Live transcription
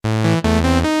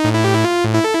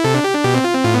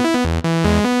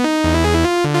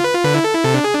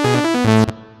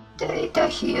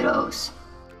DataHeroes.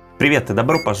 Привет и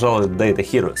добро пожаловать в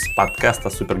DataHeroes, подкаст о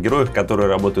супергероях, которые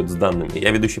работают с данными. Я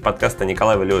ведущий подкаста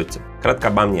Николай Валиотти. Кратко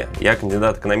обо мне. Я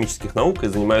кандидат экономических наук и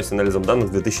занимаюсь анализом данных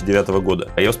с 2009 года.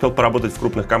 Я успел поработать в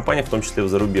крупных компаниях, в том числе в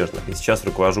зарубежных, и сейчас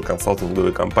руковожу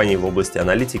консалтинговой компанией в области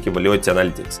аналитики Валиотти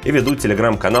Analytics и веду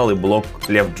телеграм-канал и блог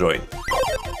LeftJoin.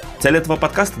 Цель этого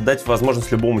подкаста — дать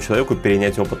возможность любому человеку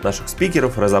перенять опыт наших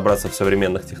спикеров, разобраться в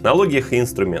современных технологиях и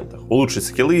инструментах, улучшить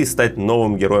скиллы и стать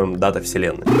новым героем Data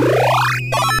Вселенной.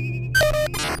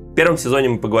 В первом сезоне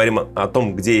мы поговорим о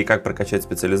том, где и как прокачать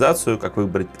специализацию, как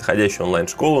выбрать подходящую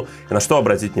онлайн-школу и на что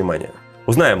обратить внимание.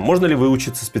 Узнаем, можно ли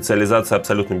выучиться специализации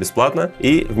абсолютно бесплатно,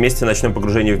 и вместе начнем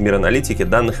погружение в мир аналитики,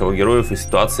 данных его героев и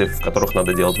ситуаций, в которых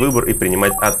надо делать выбор и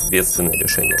принимать ответственные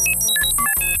решения.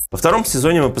 Во втором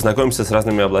сезоне мы познакомимся с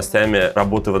разными областями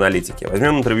работы в аналитике.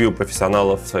 Возьмем интервью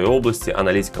профессионалов в своей области,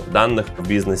 аналитиков данных в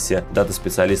бизнесе,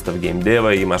 дата-специалистов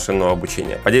геймдева и машинного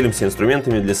обучения. Поделимся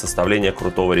инструментами для составления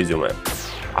крутого резюме.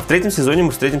 А в третьем сезоне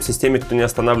мы встретимся с теми, кто не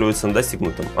останавливается на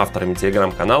достигнутом, авторами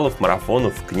телеграм-каналов,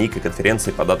 марафонов, книг и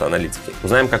конференций по дата-аналитике.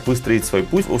 Узнаем, как выстроить свой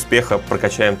путь успеха,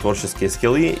 прокачаем творческие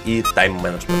скиллы и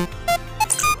тайм-менеджмент.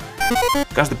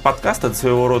 Каждый подкаст — это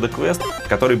своего рода квест,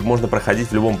 который можно проходить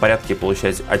в любом порядке и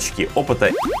получать очки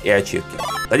опыта и ачивки.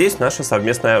 Надеюсь, наше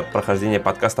совместное прохождение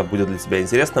подкаста будет для тебя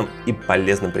интересным и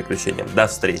полезным приключением. До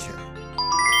встречи!